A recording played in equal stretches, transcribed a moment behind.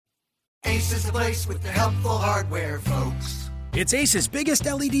Ace is the place with the helpful hardware, folks. It's Ace's biggest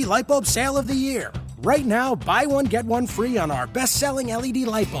LED light bulb sale of the year. Right now, buy one, get one free on our best-selling LED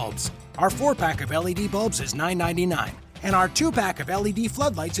light bulbs. Our 4-pack of LED bulbs is $9.99, and our 2-pack of LED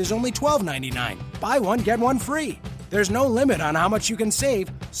floodlights is only $12.99. Buy one, get one free. There's no limit on how much you can save,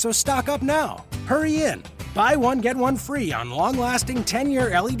 so stock up now. Hurry in. Buy one, get one free on long-lasting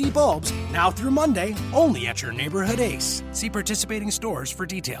 10-year LED bulbs, now through Monday, only at your neighborhood Ace. See participating stores for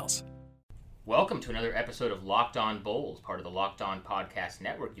details. Welcome to another episode of Locked On Bulls, part of the Locked On Podcast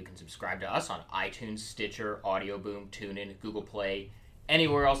Network. You can subscribe to us on iTunes, Stitcher, Audio Boom, TuneIn, Google Play,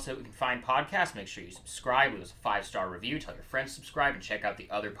 anywhere else that we can find podcasts. Make sure you subscribe, leave us a 5-star review, tell your friends to subscribe, and check out the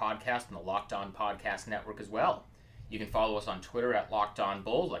other podcasts on the Locked On Podcast Network as well. You can follow us on Twitter at Locked On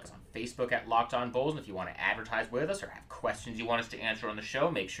Bulls, like us on Facebook at Locked On Bulls, and if you want to advertise with us or have questions you want us to answer on the show,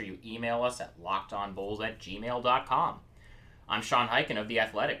 make sure you email us at lockedonbulls@gmail.com. I'm Sean Highkin of The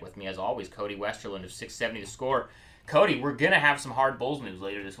Athletic. With me, as always, Cody Westerland of 670 The Score. Cody, we're going to have some hard Bulls news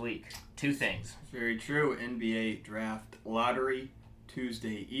later this week. 2 things. Very true. NBA Draft Lottery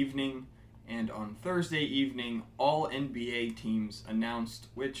Tuesday evening. And on Thursday evening, all NBA teams announced,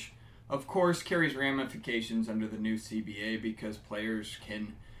 which, of course, carries ramifications under the new CBA because players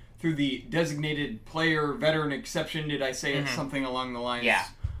can, through the designated player veteran exception, did I say it something along the lines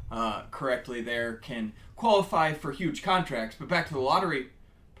correctly there, can qualify for huge contracts. But back to the lottery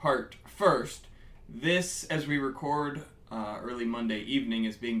part first. This, as we record early Monday evening,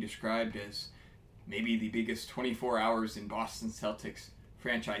 is being described as maybe the biggest 24 hours in Boston Celtics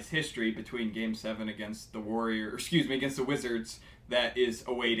franchise history between Game 7 against the against the Wizards that is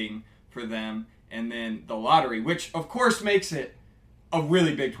awaiting for them, and then the lottery, which of course makes it a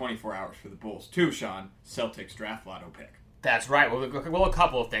really big 24 hours for the Bulls too, Sean. Celtics draft lotto pick. That's right. Well, a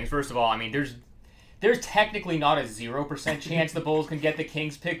couple of things. First of all, I mean, there's technically not a 0% chance the Bulls can get the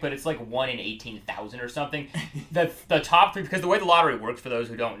Kings pick, but it's like 1 in 18,000 or something. The top 3, because the way the lottery works, for those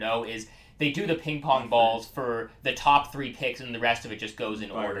who don't know, is they do the ping pong balls for the top 3 picks, and the rest of it just goes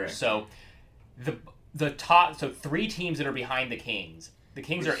in order. Right. So the top, 3 teams that are behind the Kings. The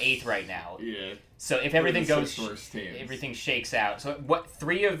Kings are 8th right now. Yeah. So if everything everything shakes out. So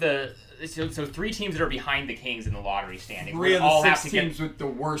 3 teams that are behind the Kings in the lottery standing. 3 of the 6 teams with the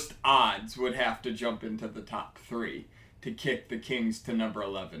worst odds would have to jump into the top 3 to kick the Kings to number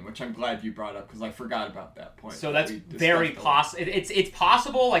 11, which I'm glad you brought up because I forgot about that point. So that's very possible. It's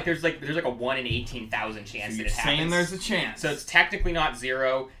possible. Like there's like a 1 in 18,000 chance that it happens. Saying there's a chance. So it's technically not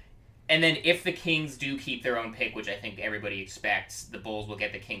 0. And then if the Kings do keep their own pick, which I think everybody expects, the Bulls will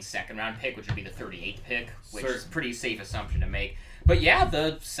get the Kings' second-round pick, which would be the 38th pick, which is a pretty safe assumption to make. But yeah,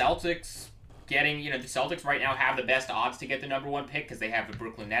 the Celtics the Celtics right now have the best odds to get the number 1 pick because they have the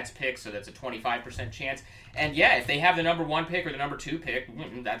Brooklyn Nets pick, so that's a 25% chance. And yeah, if they have the number 1 pick or the number 2 pick,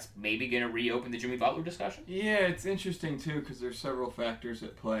 that's maybe going to reopen the Jimmy Butler discussion. Yeah, it's interesting too because there's several factors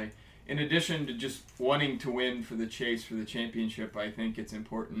at play. In addition to just wanting to win for the chase for the championship, I think it's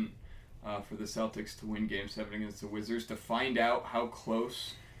important for the Celtics to win Game 7 against the Wizards, to find out how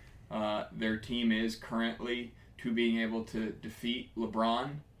close their team is currently to being able to defeat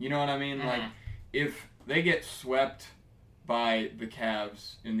LeBron. You know what I mean? Mm-hmm. Like, if they get swept by the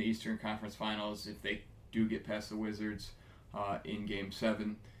Cavs in the Eastern Conference Finals, if they do get past the Wizards in Game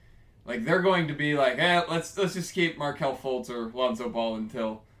 7, like, they're going to be like, let's just keep Markelle Fultz or Lonzo Ball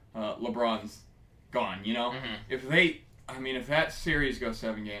until LeBron's gone, you know? Mm-hmm. If that series goes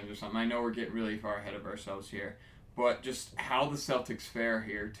 7 games or something, I know we're getting really far ahead of ourselves here, but just how the Celtics fare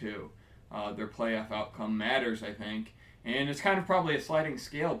here, too. Their playoff outcome matters, I think, and it's kind of probably a sliding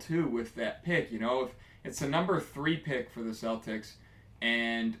scale, too, with that pick. You know, if it's the number 3 pick for the Celtics,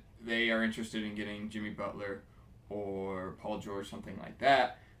 and they are interested in getting Jimmy Butler or Paul George, something like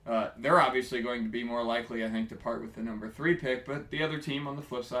that, they're obviously going to be more likely, I think, to part with the number 3 pick, but the other team on the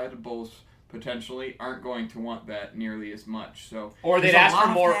flip side, the Bulls, potentially aren't going to want that nearly as much. So or they'd ask for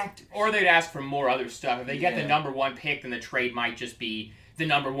more factors. Or they'd ask for more other stuff. If they get the number 1 pick, then the trade might just be the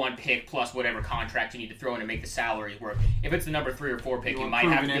number 1 pick plus whatever contract you need to throw in to make the salaries work. If it's the number 3 or 4 pick, you might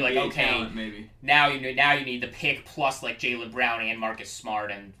have to be like, okay, talent, maybe. Now you need the pick plus like Jaylen Brown and Marcus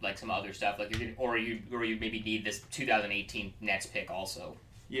Smart and like some other stuff. Like or you maybe need this 2018 Nets pick also.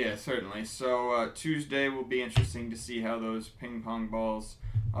 Yeah, certainly. So Tuesday will be interesting to see how those ping pong balls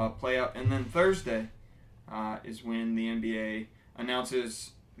play out. And then Thursday is when the NBA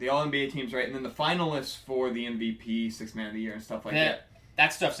announces the All-NBA teams, right? And then the finalists for the MVP, Sixth Man of the Year, and stuff like that.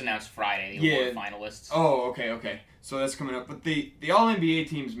 That stuff's announced Friday, the award finalists. Oh, okay. So that's coming up. But the All-NBA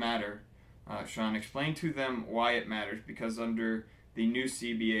teams matter. Sean, explain to them why it matters. Because under the new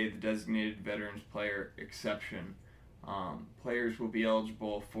CBA, the Designated Veterans Player exception, Players will be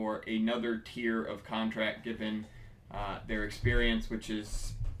eligible for another tier of contract given their experience, which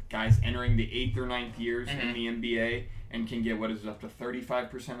is guys entering the 8th or 9th years in the NBA and can get, what is it, up to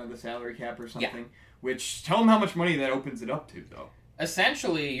 35% of the salary cap or something? Yeah. Which, tell them how much money that opens it up to, though.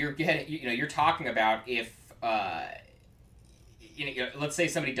 Essentially, you're talking about if, let's say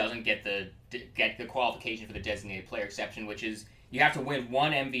somebody doesn't get the qualification for the designated player exception, which is you have to win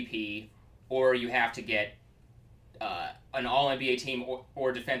one MVP or you have to get an All-NBA team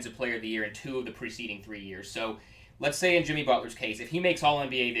or Defensive Player of the Year in 2 of the preceding 3 years. So let's say in Jimmy Butler's case, if he makes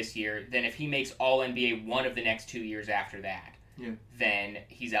All-NBA this year, then if he makes All-NBA one of the next 2 years after that, then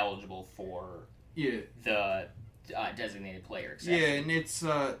he's eligible for the designated player exception. Yeah, and it's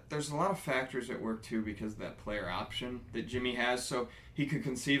there's a lot of factors at work too because of that player option that Jimmy has. So he could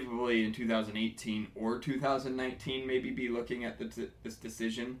conceivably in 2018 or 2019 maybe be looking at this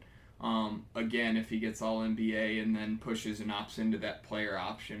decision. Again, if he gets All-NBA and then pushes and opts into that player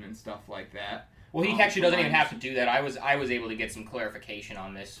option and stuff like that. Well, he actually doesn't even have to do that. I was able to get some clarification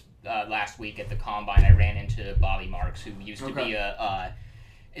on this last week at the Combine. I ran into Bobby Marks, who used to be a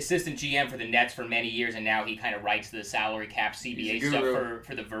assistant GM for the Nets for many years, and now he kind of writes the salary cap CBA stuff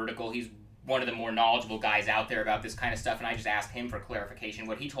for the Vertical. He's one of the more knowledgeable guys out there about this kind of stuff, and I just asked him for clarification.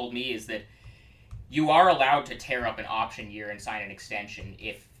 What he told me is that you are allowed to tear up an option year and sign an extension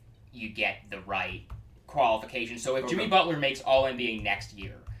if you get the right qualification. So if Jimmy Butler makes All-NBA next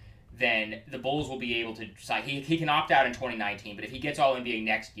year, then the Bulls will be able to decide. He can opt out in 2019, but if he gets All-NBA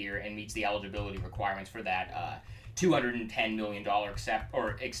next year and meets the eligibility requirements for that $210 million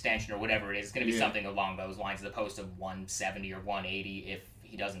extension or whatever it is, it's going to be something along those lines as opposed to 170 or 180 if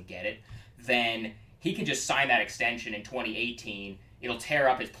he doesn't get it, then he can just sign that extension in 2018. It'll tear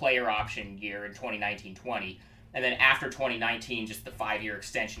up his player option year in 2019-20. And then after 2019, just the 5-year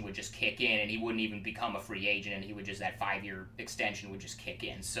extension would just kick in, and he wouldn't even become a free agent, and that 5-year extension would just kick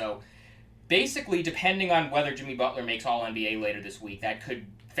in. So basically, depending on whether Jimmy Butler makes All-NBA later this week, that could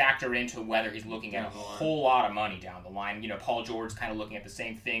factor into whether he's looking at a whole lot of money down the line. Paul George's kind of looking at the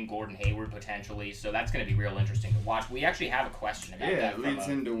same thing, Gordon Hayward potentially, so that's going to be real interesting to watch. We actually have a question about that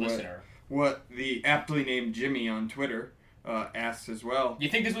from a listener. What the aptly named Jimmy on Twitter asks as well. You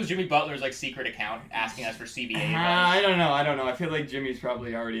think this was Jimmy Butler's secret account asking us for CBA? I don't know. I feel like Jimmy's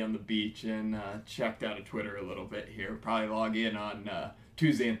probably already on the beach and checked out of Twitter a little bit here. Probably log in on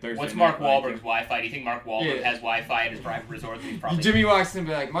Tuesday and Thursday. What's Mark Wahlberg's Wi-Fi? Do you think Mark Wahlberg has Wi-Fi at his private resort? Jimmy walks in and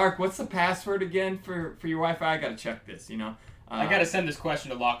be like, Mark, what's the password again for your Wi-Fi? I got to check this, I got to send this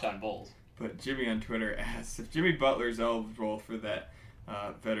question to Locked On Bulls. But Jimmy on Twitter asks, if Jimmy Butler's eligible for that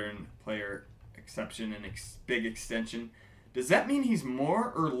veteran player exception and big extension, does that mean he's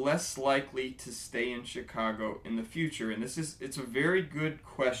more or less likely to stay in Chicago in the future? And it's a very good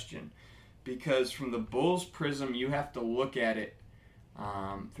question because from the Bulls' prism, you have to look at it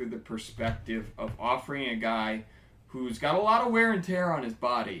through the perspective of offering a guy who's got a lot of wear and tear on his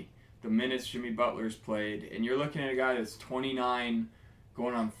body the minutes Jimmy Butler's played. And you're looking at a guy that's 29,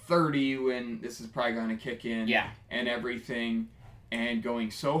 going on 30 when this is probably going to kick in and everything, and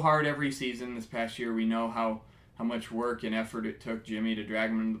going so hard every season. This past year, we know how much work and effort it took Jimmy to drag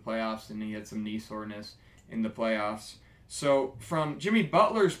him into the playoffs, and he had some knee soreness in the playoffs. So from Jimmy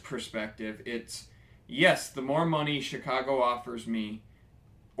Butler's perspective, it's, yes, the more money Chicago offers me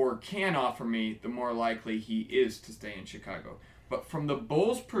or can offer me, the more likely he is to stay in Chicago. But from the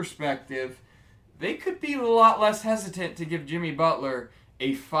Bulls' perspective, they could be a lot less hesitant to give Jimmy Butler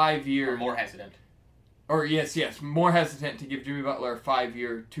a 5-year... Or more hesitant. Or, yes, more hesitant to give Jimmy Butler a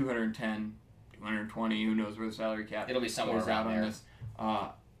 5-year, 210 220, who knows where the salary cap it'll be somewhere around on there. This,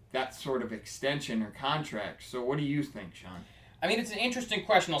 that sort of extension or contract. So what do you think, Sean? I mean, it's an interesting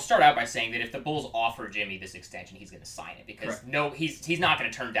question. I'll start out by saying that if the Bulls offer Jimmy this extension, he's going to sign it because he's not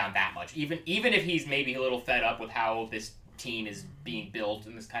going to turn down that much. Even if he's maybe a little fed up with how this team is being built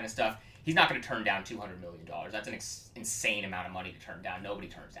and this kind of stuff, he's not going to turn down $200 million. That's an insane amount of money to turn down. Nobody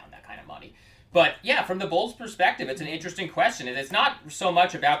turns down that kind of money. But, yeah, from the Bulls' perspective, it's an interesting question. And it's not so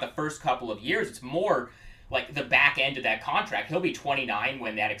much about the first couple of years. It's more like the back end of that contract. He'll be 29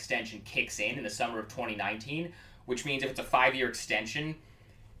 when that extension kicks in the summer of 2019, which means if it's a 5-year extension,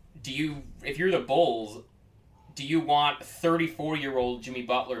 if you're the Bulls, do you want 34-year-old Jimmy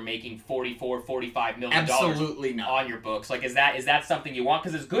Butler making $44, $45 million Absolutely not. On your books? Is that something you want?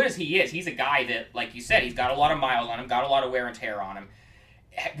 Because as good as he is, he's a guy that, like you said, he's got a lot of miles on him, got a lot of wear and tear on him.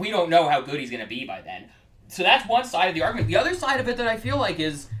 We don't know how good he's going to be by then. So that's one side of the argument. The other side of it that I feel like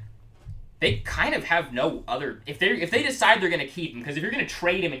is they kind of have no other... If they decide they're going to keep him, because if you're going to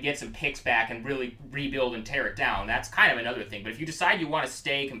trade him and get some picks back and really rebuild and tear it down, that's kind of another thing. But if you decide you want to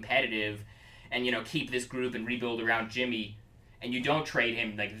stay competitive and keep this group and rebuild around Jimmy, and you don't trade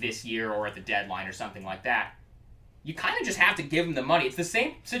him like this year or at the deadline or something like that, you kind of just have to give him the money. It's the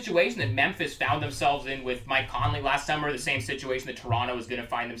same situation that Memphis found themselves in with Mike Conley last summer, the same situation that Toronto is going to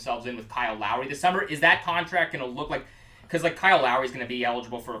find themselves in with Kyle Lowry this summer. Is that contract going to look like... Because like Kyle Lowry is going to be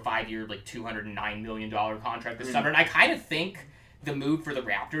eligible for a 5-year, like $209 million contract this summer, and I kind of think the move for the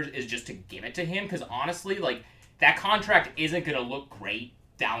Raptors is just to give it to him, because honestly, like, that contract isn't going to look great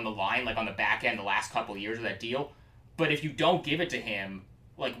down the line, like on the back end the last couple of years of that deal. But if you don't give it to him,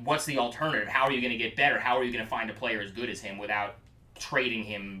 like, what's the alternative? How are you going to get better? How are you going to find a player as good as him without trading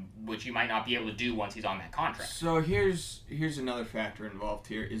him, which you might not be able to do once he's on that contract? So here's another factor involved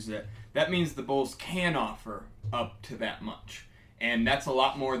here, is that means the Bulls can offer up to that much. And that's a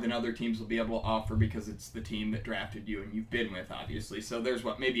lot more than other teams will be able to offer, because it's the team that drafted you and you've been with, obviously. So there's,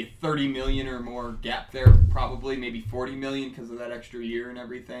 maybe a $30 million or more gap there, probably, maybe $40 million because of that extra year and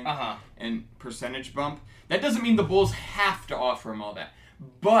everything. And percentage bump. That doesn't mean the Bulls have to offer him all that.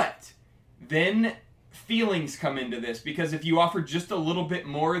 But then feelings come into this, because if you offer just a little bit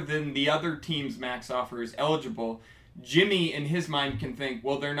more than the other team's max offer is eligible, Jimmy, in his mind, can think,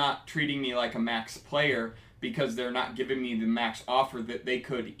 well, they're not treating me like a max player because they're not giving me the max offer that they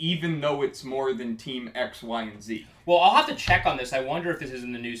could, even though it's more than team X, Y, and Z. Well, I'll have to check on this. I wonder if this is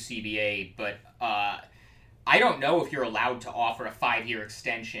in the new CBA, but I don't know if you're allowed to offer a 5-year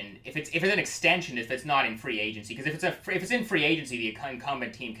extension. If it's an extension, if it's not in free agency, because if it's in free agency, the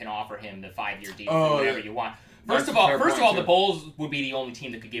incumbent team can offer him the 5-year deal for whatever you want. First of all, the Bulls would be the only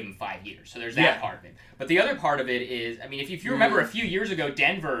team that could give him 5 years, so there's that part of it. But the other part of it is, I mean, if you remember a few years ago,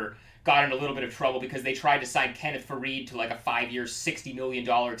 Denver got in a little bit of trouble because they tried to sign Kenneth Faried to like a 5-year, $60 million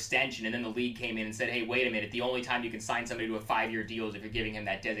extension, and then the league came in and said, hey, wait a minute, the only time you can sign somebody to a 5-year deal is if you're giving him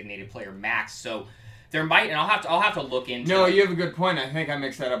that designated player max. So there might, and I'll have to look into. No, you have a good point. I think I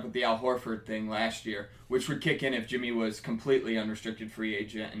mixed that up with the Al Horford thing last year, which would kick in if Jimmy was completely unrestricted free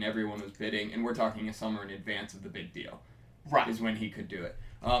agent and everyone was bidding, and we're talking a summer in advance of the big deal. Right. Is when he could do it.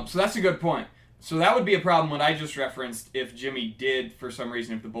 So that's a good point. So that would be a problem, what I just referenced, if Jimmy did, for some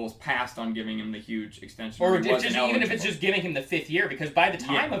reason, if the Bulls passed on giving him the huge extension. Or even if it's just giving him the 5th year, because by the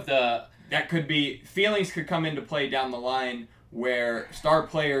time of the... That could be... Feelings could come into play down the line where star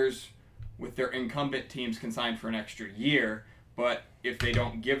players with their incumbent teams can sign for an extra year, but if they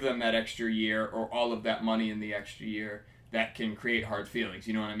don't give them that extra year or all of that money in the extra year, that can create hard feelings,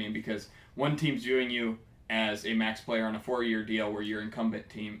 you know what I mean? Because one team's viewing you as a max player on a 4-year deal where your incumbent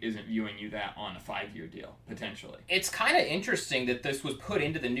team isn't viewing you that on a 5-year deal, potentially. It's kind of interesting that this was put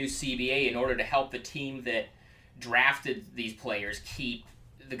into the new CBA in order to help the team that drafted these players keep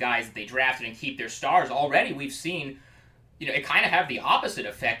the guys that they drafted and keep their stars. Already we've seen, it kind of have the opposite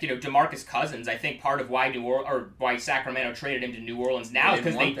effect. DeMarcus Cousins, I think part of why why Sacramento traded him to New Orleans now is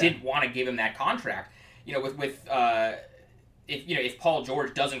because they didn't want to give him that contract. If Paul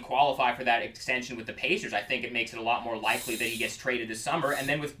George doesn't qualify for that extension with the Pacers, I think it makes it a lot more likely that he gets traded this summer. And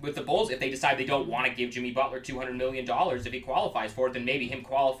then with the Bulls, if they decide they don't want to give Jimmy Butler $200 million if he qualifies for it, then maybe him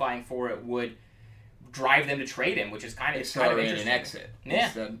qualifying for it would drive them to trade him, which is kind of interesting. An exit. Yeah.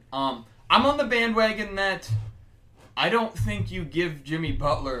 Instead. I'm on the bandwagon that I don't think you give Jimmy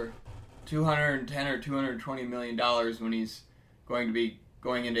Butler $210 or $220 million when he's going to be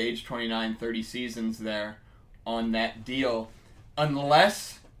going into age 29, 30 seasons there on that deal,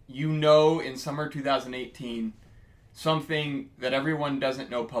 unless in summer 2018 something that everyone doesn't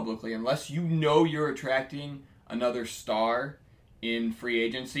know publicly, unless you're attracting another star in free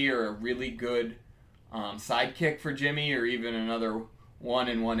agency or a really good sidekick for Jimmy, or even another 1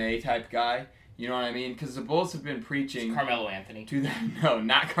 and 1A type guy. You know what I mean? Because the Bulls have been preaching... It's Carmelo Anthony. No,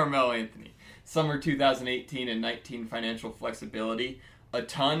 not Carmelo Anthony. Summer 2018 and 19 financial flexibility a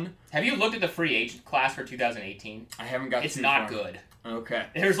ton. Have you looked at the free agent class for 2018? I haven't got. It's not good. Okay.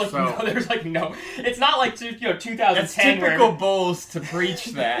 There's no. It's not like 2010. It's typical Bulls to preach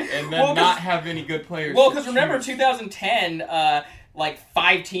that and then not have any good players. Well, because remember 2010,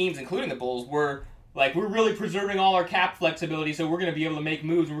 5 teams, including the Bulls, were like, we're really preserving all our cap flexibility, so we're going to be able to make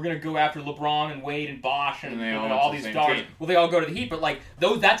moves, and we're going to go after LeBron and Wade and Bosh and all these stars. Team. Well, they all go to the Heat, but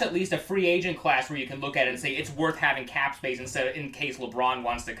that's at least a free agent class where you can look at it and say it's worth having cap space in case LeBron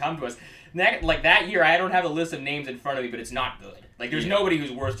wants to come to us. That year, I don't have a list of names in front of me, but it's not good. There's nobody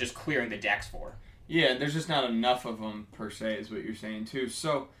who's worth just clearing the decks for. Yeah, there's just not enough of them, per se, is what you're saying, too.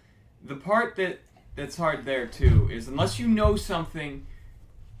 So, the part that's hard there, too, is unless you know something...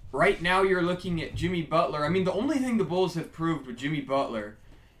 Right now you're looking at Jimmy Butler. I mean, the only thing the Bulls have proved with Jimmy Butler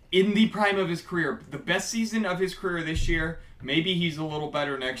in the prime of his career, the best season of his career this year, maybe he's a little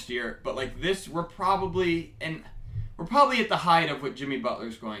better next year, but we're probably we're probably at the height of what Jimmy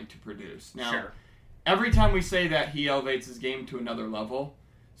Butler's going to produce. Now, Sure. every time we say that, he elevates his game to another level,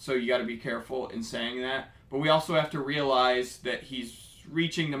 so you got to be careful in saying that. But we also have to realize that he's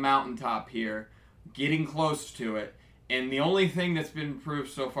reaching the mountaintop here, getting close to it, and the only thing that's been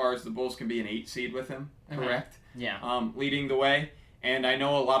proved so far is the Bulls can be an 8 seed with him, correct? Yeah. Leading the way. And I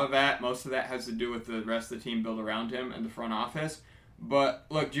know a lot of that, most of that has to do with the rest of the team built around him and the front office. But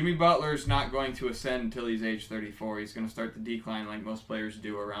look, Jimmy Butler's not going to ascend until he's age 34. He's going to start the decline like most players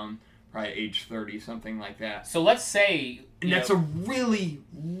do around probably age 30, something like that. So let's say... And that's a really,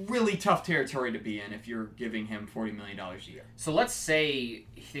 really tough territory to be in if you're giving him $40 million a year. So let's say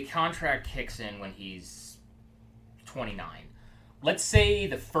the contract kicks in when he's 29. Let's say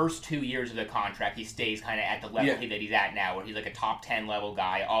the first 2 years of the contract, he stays kind of at the level that he's at now, where he's like a top 10 level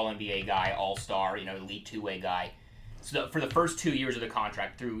guy, all-NBA guy, all-star, elite two-way guy. So for the first 2 years of the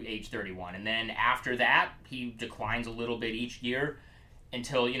contract through age 31. And then after that, he declines a little bit each year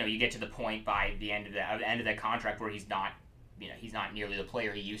until, you get to the point by the end of that contract where he's not, he's not nearly the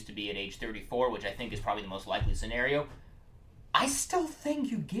player he used to be at age 34, which I think is probably the most likely scenario. I still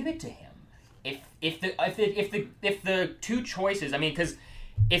think you give it to him. If the two choices, I mean, because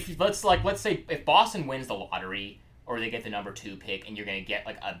let's say if Boston wins the lottery or they get the number 2 pick and you're going to get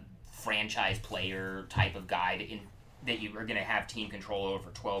like a franchise player type of guy that you are going to have team control over for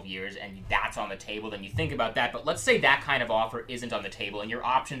 12 years and that's on the table, then you think about that. But let's say that kind of offer isn't on the table and your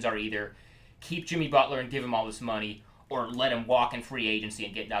options are either keep Jimmy Butler and give him all this money or let him walk in free agency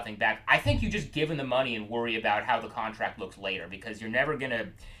and get nothing back. I think you just give him the money and worry about how the contract looks later, because you're never going to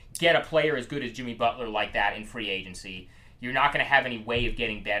get a player as good as Jimmy Butler like that in free agency. You're not going to have any way of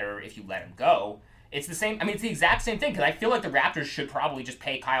getting better if you let him go. It's the same. I mean, it's the exact same thing, because I feel like the Raptors should probably just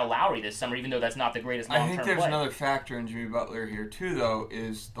pay Kyle Lowry this summer, even though that's not the greatest long-term play. I think there's another factor in Jimmy Butler here, too, though,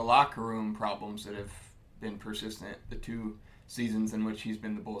 is the locker room problems that have been persistent the 2 seasons in which he's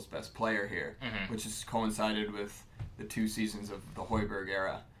been the Bulls' best player here, which has coincided with the 2 seasons of the Hoiberg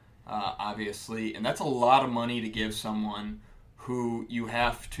era, obviously. And that's a lot of money to give someone who you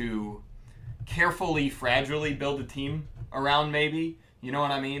have to carefully, fragilely build a team around, maybe. You know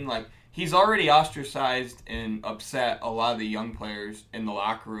what I mean? Like, he's already ostracized and upset a lot of the young players in the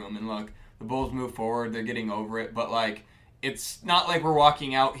locker room. And look, the Bulls move forward, they're getting over it. But, like, it's not like we're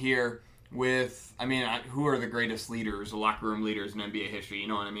walking out here with, I mean, who are the greatest leaders, the locker room leaders in NBA history? You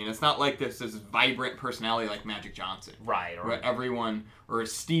know what I mean? It's not like this vibrant personality like Magic Johnson. Right. Where everyone, or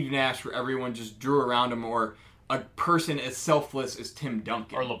Steve Nash, where everyone just drew around him, or a person as selfless as Tim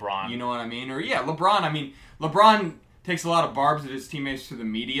Duncan. Or LeBron. You know what I mean? Or, yeah, LeBron. I mean, LeBron takes a lot of barbs at his teammates through the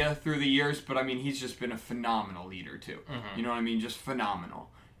media through the years, but, I mean, he's just been a phenomenal leader, too. You know what I mean? Just phenomenal.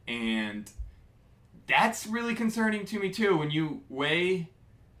 And that's really concerning to me, too, when you weigh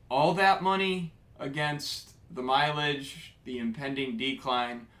all that money against the mileage, the impending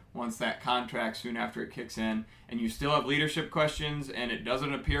decline once that contract soon after it kicks in, and you still have leadership questions, and it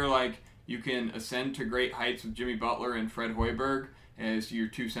doesn't appear like you can ascend to great heights with Jimmy Butler and Fred Hoiberg as your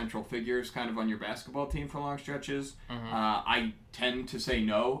 2 central figures kind of on your basketball team for long stretches. I tend to say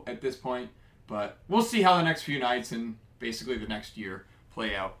no at this point, but we'll see how the next few nights and basically the next year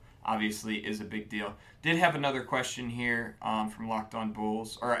play out. Obviously is a big deal. Did have another question here from Locked On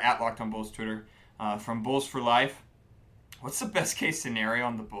Bulls, or at Locked On Bulls Twitter, from Bulls for Life. What's the best case scenario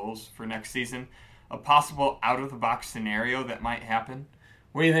on the Bulls for next season? A possible out-of-the-box scenario that might happen?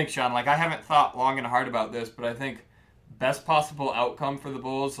 What do you think, Sean? Like, I haven't thought long and hard about this, but I think best possible outcome for the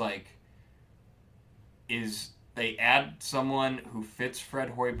Bulls, like, is they add someone who fits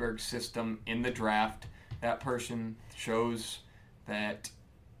Fred Hoiberg's system in the draft. That person shows that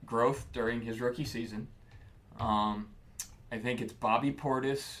growth during his rookie season. I think it's Bobby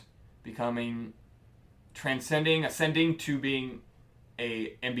Portis ascending to being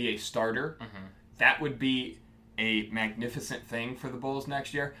a NBA starter. That would be a magnificent thing for the Bulls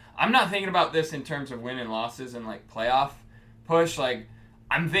next year. I'm not thinking about this in terms of win and losses and like playoff push. Like,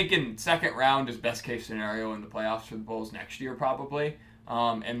 I'm thinking second round is best case scenario in the playoffs for the Bulls next year probably.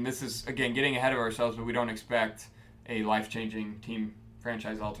 And this is, again, getting ahead of ourselves, but we don't expect a life-changing team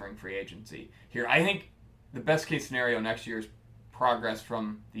franchise-altering free agency here. I think the best case scenario next year is progress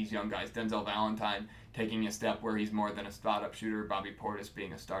from these young guys. Denzel Valentine taking a step where he's more than a spot-up shooter, Bobby Portis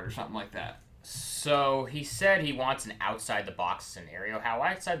being a starter, something like that. So he said he wants an outside-the-box scenario. How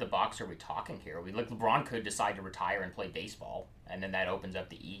outside-the-box are we talking here? LeBron could decide to retire and play baseball, and then that opens up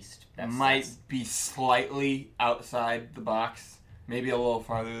the East. Might be slightly outside the box, maybe a little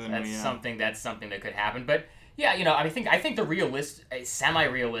farther than that's something that could happen. But Yeah, I think the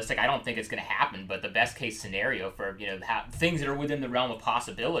semi-realistic. I don't think it's going to happen, but the best case scenario for things that are within the realm of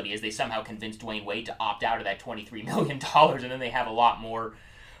possibility is they somehow convince Dwayne Wade to opt out of that $23 million, and then they have a lot more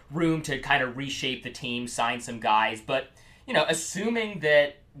room to kind of reshape the team, sign some guys. But assuming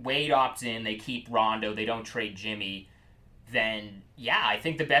that Wade opts in, they keep Rondo, they don't trade Jimmy, then yeah, I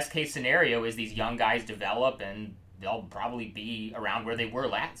think the best case scenario is these young guys develop and they'll probably be around where they were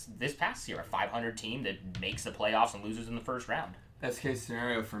this past year, a 500 team that makes the playoffs and loses in the first round. Best case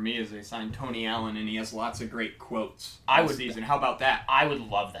scenario for me is they sign Tony Allen and he has lots of great quotes this season. How about that? I would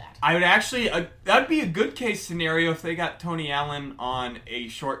love that. I would actually, that'd be a good case scenario if they got Tony Allen on a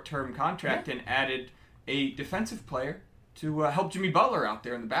short-term contract and added a defensive player to help Jimmy Butler out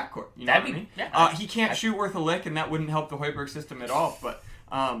there in the backcourt. You know what I mean? Yeah. He can't shoot worth a lick, and that wouldn't help the Hoiberg system at all, but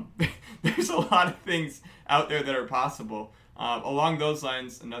there's a lot of things out there that are possible. Along those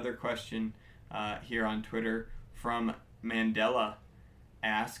lines, another question here on Twitter from Mandela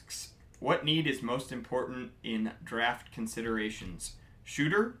asks, what need is most important in draft considerations?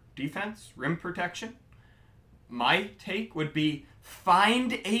 Shooter, defense, rim protection? My take would be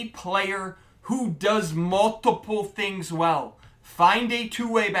find a player who does multiple things well. Find a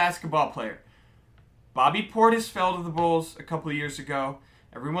two-way basketball player. Bobby Portis fell to the Bulls a couple of years ago.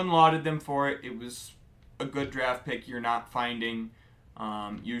 Everyone lauded them for it. It was a good draft pick. You're not finding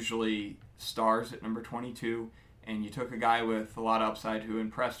usually stars at number 22. And you took a guy with a lot of upside who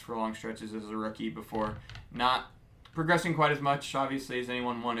impressed for long stretches as a rookie before not progressing quite as much, obviously, as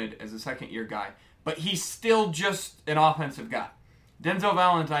anyone wanted as a second-year guy. But he's still just an offensive guy. Denzel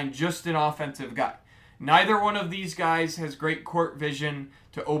Valentine, just an offensive guy. Neither one of these guys has great court vision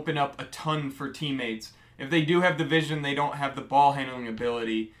to open up a ton for teammates. If they do have the vision, they don't have the ball handling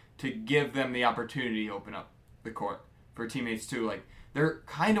ability to give them the opportunity to open up the court for teammates too. Like, they're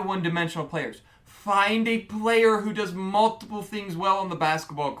kind of one-dimensional players. Find a player who does multiple things well on the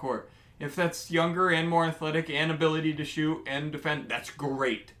basketball court. If that's younger and more athletic and ability to shoot and defend, that's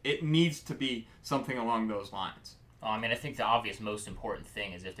great. It needs to be something along those lines. I think the obvious most important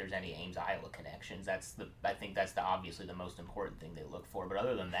thing is if there's any Ames Iowa connections. I think that's obviously the most important thing they look for. But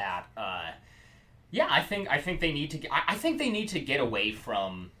other than that, I think they need to get away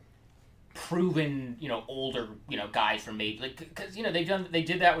from proven older guys from maybe because they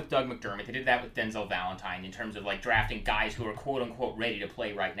did that with Doug McDermott, they did that with Denzel Valentine in terms of drafting guys who are quote unquote ready to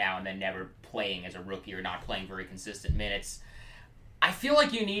play right now and then never playing as a rookie or not playing very consistent minutes. I feel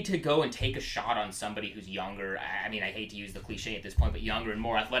like you need to go and take a shot on somebody who's younger. I hate to use the cliche at this point, but younger and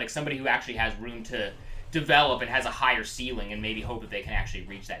more athletic. Somebody who actually has room to develop and has a higher ceiling, and maybe hope that they can actually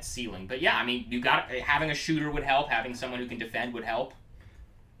reach that ceiling. But yeah, having a shooter would help. Having someone who can defend would help.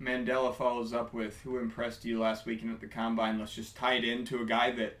 Mandela follows up with, who impressed you last weekend at the Combine? Let's just tie it into a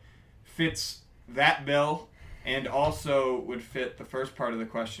guy that fits that bill and also would fit the first part of the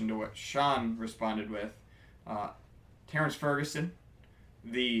question to what Sean responded with. Terrence Ferguson.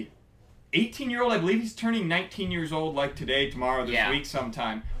 The 18-year-old, I believe he's turning 19 years old tomorrow, this week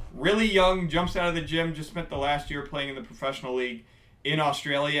sometime. Really young, jumps out of the gym, just spent the last year playing in the professional league in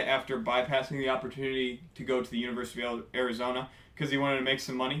Australia after bypassing the opportunity to go to the University of Arizona because he wanted to make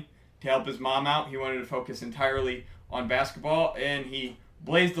some money to help his mom out. He wanted to focus entirely on basketball, and he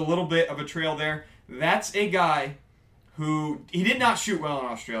blazed a little bit of a trail there. That's a guy who, he did not shoot well in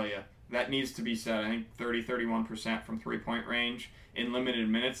Australia. That needs to be said. I think 30-31% from three-point range in limited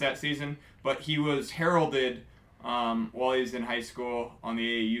minutes that season. But he was heralded while he was in high school on the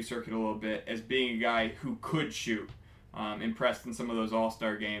AAU circuit a little bit as being a guy who could shoot. Impressed in some of those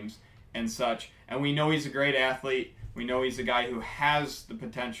all-star games and such. And we know he's a great athlete. We know he's a guy who has the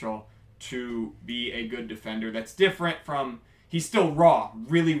potential to be a good defender. That's different from, he's still raw,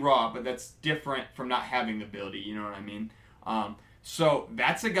 really raw, but that's different from not having the ability, you know what I mean? So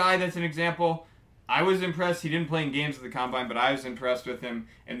that's a guy that's an example. I was impressed. He didn't play in games at the Combine, but I was impressed with him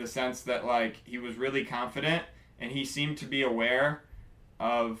in the sense that he was really confident, and he seemed to be aware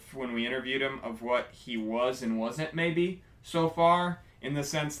of, when we interviewed him, of what he was and wasn't maybe so far, in the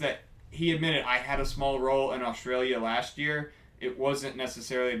sense that he admitted, I had a small role in Australia last year. It wasn't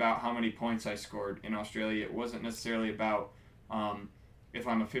necessarily about how many points I scored in Australia. It wasn't necessarily about if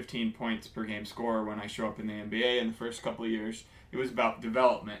I'm a 15 points per game scorer when I show up in the NBA in the first couple of years. It was about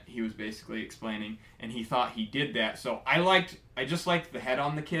development, he was basically explaining, and he thought he did that. So I just liked the head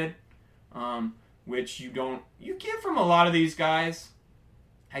on the kid, which you get from a lot of these guys.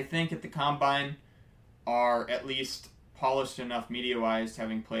 I think at the Combine are at least polished enough media-wise,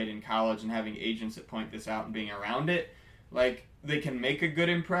 having played in college and having agents that point this out and being around it. They can make a good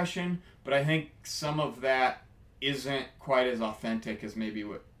impression, but I think some of that isn't quite as authentic as maybe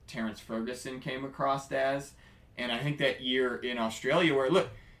what Terrence Ferguson came across as. And I think that year in Australia where, look,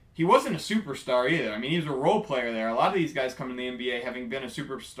 he wasn't a superstar either. I mean, he was a role player there. A lot of these guys come to the NBA having been a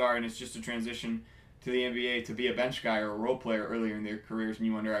superstar, and it's just a transition to the NBA to be a bench guy or a role player earlier in their careers, and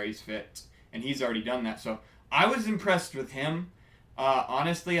you wonder how he's fit. And he's already done that. So I was impressed with him.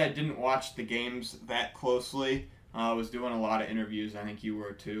 Honestly, I didn't watch the games that closely. I was doing a lot of interviews. I think you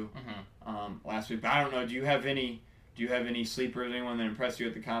were too last week. But I don't know. Do you have any sleepers? Anyone that impressed you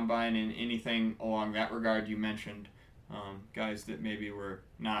at the combine and anything along that regard? You mentioned guys that maybe were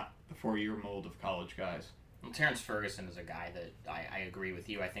not the 4-year mold of college guys. Well, Terrence Ferguson is a guy that I agree with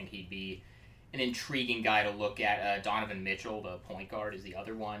you. I think he'd be an intriguing guy to look at. Donovan Mitchell, the point guard, is the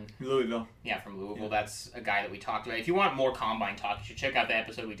other one. Louisville. Yeah, from Louisville. Yeah. That's a guy that we talked about. If you want more combine talk, you should check out the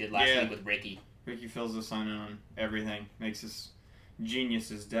episode we did last week with Ricky. Ricky fills us in on everything. Makes us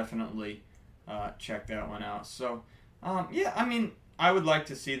geniuses. Definitely check that one out. So, I mean, I would like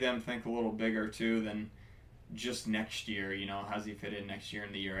to see them think a little bigger, too, than just next year. You know, how's he fit in next year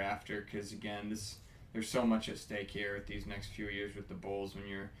and the year after? Because, again, there's so much at stake here at these next few years with the Bulls when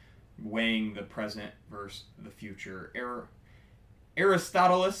you're weighing the present versus the future.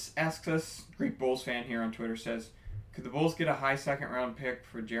 Aristoteles asks us, Greek Bulls fan here on Twitter, says, could the Bulls get a high second-round pick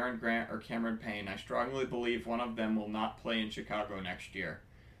for Jaren Grant or Cameron Payne? I strongly believe one of them will not play in Chicago next year.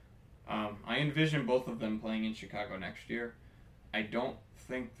 I envision both of them playing in Chicago next year. I don't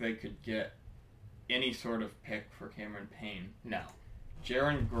think they could get any sort of pick for Cameron Payne. No.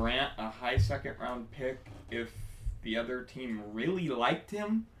 Jaren Grant, a high second-round pick if the other team really liked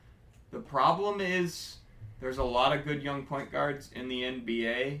him. The problem is there's a lot of good young point guards in the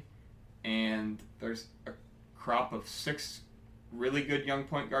NBA, and there's a crop of 6 really good young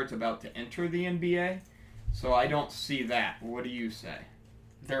point guards about to enter the NBA. So I don't see that. What do you say?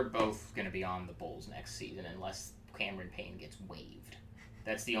 They're both going to be on the Bulls next season unless Cameron Payne gets waived.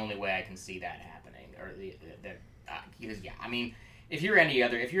 That's the only way I can see that happening. Because I mean, if you're any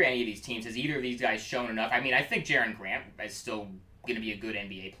of these teams, has either of these guys shown enough? I mean, I think Jaren Grant is still going to be a good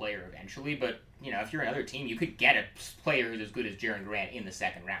NBA player eventually, but you know, if you're another team, you could get a player who's as good as Jaren Grant in the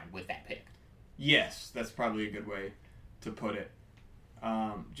second round with that pick. Yes, that's probably a good way to put it.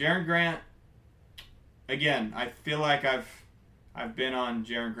 Jaren Grant, again, I feel like I've been on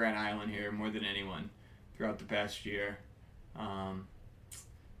Jaren Grant Island here more than anyone throughout the past year. I've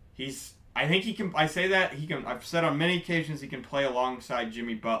said on many occasions he can play alongside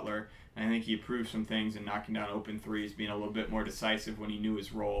Jimmy Butler. And I think he improved some things in knocking down open threes, being a little bit more decisive when he knew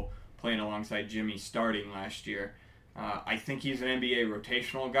his role, playing alongside Jimmy starting last year. I think he's an NBA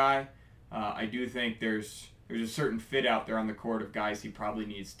rotational guy. I do think there's a certain fit out there on the court of guys he probably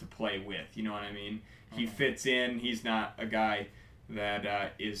needs to play with. You know what I mean? He fits in. He's not a guy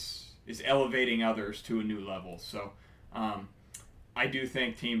that is elevating others to a new level. So I do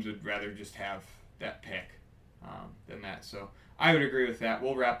think teams would rather just have that pick than that. So I would agree with that.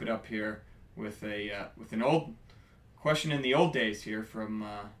 We'll wrap it up here with an old question in the old days here from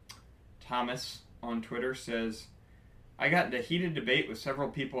Thomas on Twitter. Says, I got into heated debate with several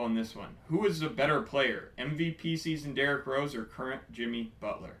people on this one. Who is a better player, MVP season Derrick Rose or current Jimmy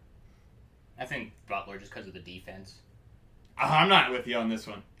Butler? I think Butler just because of the defense. I'm not with you on this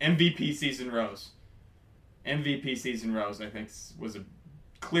one. MVP season Rose. MVP season Rose, I think, was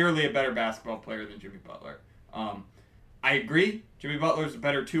clearly a better basketball player than Jimmy Butler. I agree, Jimmy Butler's a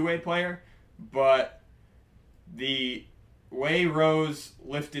better two-way player, but the way Rose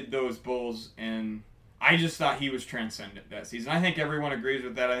lifted those Bulls, and I just thought he was transcendent that season. I think everyone agrees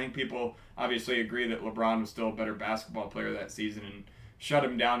with that. I think people obviously agree that LeBron was still a better basketball player that season and shut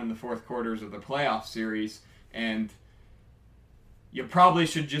him down in the fourth quarters of the playoff series, and you probably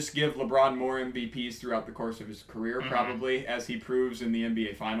should just give LeBron more MVPs throughout the course of his career, probably, as he proves in the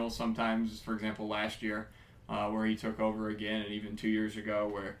NBA Finals sometimes, for example, last year. Where he took over again, and even 2 years ago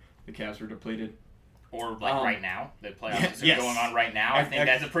where the Cavs were depleted. Or right now, the playoffs are going on right now. I think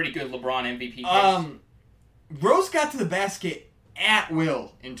that's a pretty good LeBron MVP case. Rose got to the basket at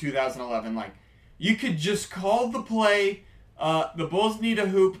will in 2011. Like, you could just call the play. The Bulls need a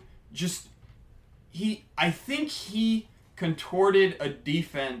hoop. I think he contorted a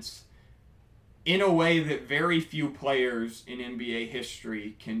defense in a way that very few players in NBA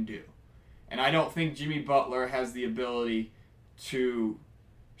history can do. And I don't think Jimmy Butler has the ability to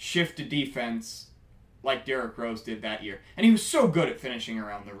shift a defense like Derrick Rose did that year. And he was so good at finishing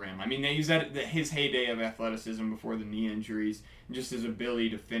around the rim. I mean, he's at his heyday of athleticism before the knee injuries, and just his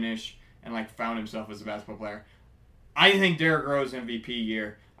ability to finish and found himself as a basketball player. I think Derrick Rose MVP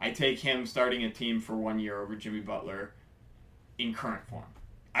year, I take him starting a team for 1 year over Jimmy Butler in current form.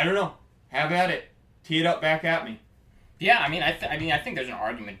 I don't know. Have at it. Tee it up back at me. Yeah, I mean, I think there's an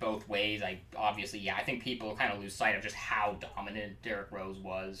argument both ways. I think people kind of lose sight of just how dominant Derrick Rose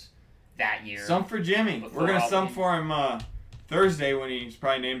was that year. Some for Jimmy. We're gonna sum for him Thursday when he's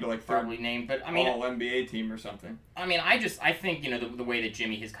probably named to like third named, but I mean, all NBA team or something. I mean, I think the way that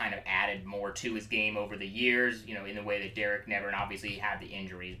Jimmy has kind of added more to his game over the years, in the way that Derrick never, and obviously he had the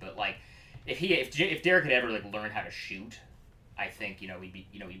injuries, but like if Derrick had ever like learned how to shoot, I think we'd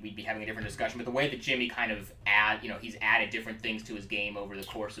be having a different discussion. But the way that Jimmy kind of he's added different things to his game over the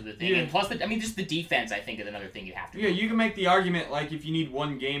course of the thing, and plus just the defense, I think, is another thing you have to. Yeah, you can make the argument like if you need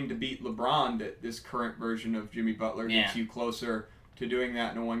one game to beat LeBron, that this current version of Jimmy Butler gets you closer to doing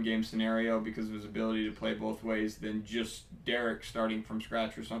that in a one-game scenario because of his ability to play both ways than just Derrick starting from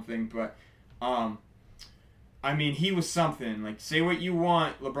scratch or something. But I mean, he was something. Like, say what you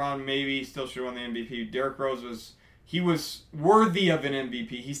want, LeBron maybe still should have won the MVP. Derrick Rose was worthy of an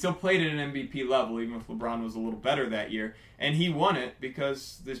MVP. He still played at an MVP level, even if LeBron was a little better that year. And he won it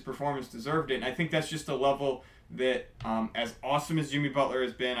because this performance deserved it. And I think that's just a level that, as awesome as Jimmy Butler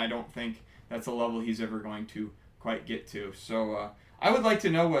has been, I don't think that's a level he's ever going to quite get to. So I would like to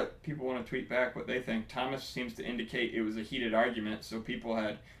know what people want to tweet back, what they think. Thomas seems to indicate it was a heated argument, so people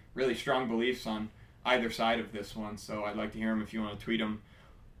had really strong beliefs on either side of this one. So I'd like to hear them if you want to tweet them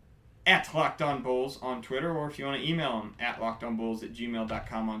at LockedOnBulls on Twitter, or if you want to email them at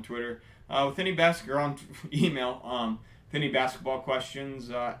LockedOnBulls@gmail.com on Twitter. With any email, with any basketball questions,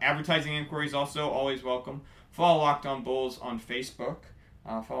 advertising inquiries also always welcome. Follow Locked On Bulls on Facebook.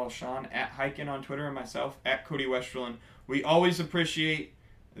 Follow Sean at Hyken on Twitter, and myself at Cody Westerlund. We always appreciate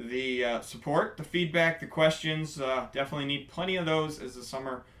the support, the feedback, the questions. Definitely need plenty of those as the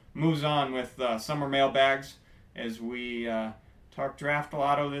summer moves on with summer mailbags as we talk draft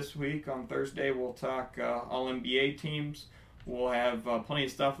lotto this week. On Thursday, we'll talk all NBA teams. We'll have plenty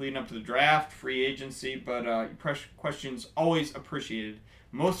of stuff leading up to the draft, free agency, but questions always appreciated.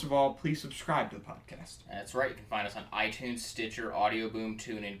 Most of all, please subscribe to the podcast. That's right. You can find us on iTunes, Stitcher, Audio Boom,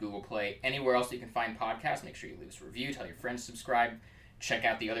 TuneIn, Google Play, anywhere else that you can find podcasts. Make sure you leave us a review, tell your friends to subscribe. Check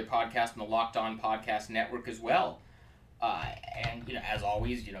out the other podcasts on the Locked On Podcast Network as well. And as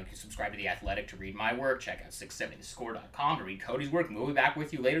always, you can subscribe to The Athletic to read my work. Check out 670thescore.com to read Cody's work. And we'll be back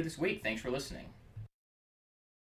with you later this week. Thanks for listening.